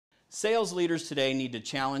Sales leaders today need to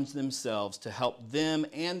challenge themselves to help them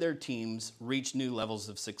and their teams reach new levels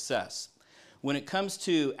of success. When it comes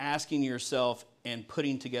to asking yourself and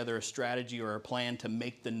putting together a strategy or a plan to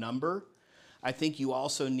make the number, I think you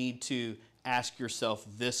also need to ask yourself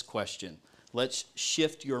this question. Let's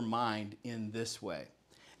shift your mind in this way.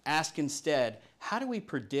 Ask instead, how do we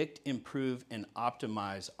predict, improve, and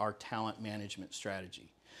optimize our talent management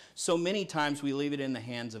strategy? So many times we leave it in the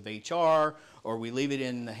hands of HR, or we leave it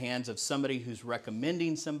in the hands of somebody who's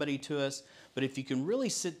recommending somebody to us. But if you can really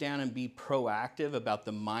sit down and be proactive about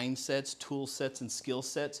the mindsets, tool sets, and skill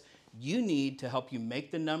sets you need to help you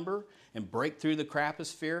make the number and break through the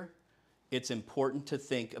craposphere, it's important to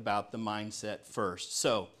think about the mindset first.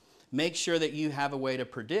 So make sure that you have a way to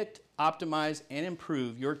predict, optimize, and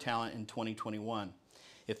improve your talent in 2021.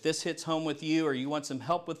 If this hits home with you or you want some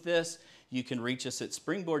help with this, you can reach us at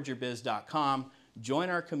springboardyourbiz.com, join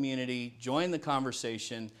our community, join the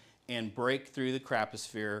conversation, and break through the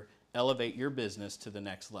craposphere, elevate your business to the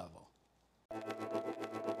next level.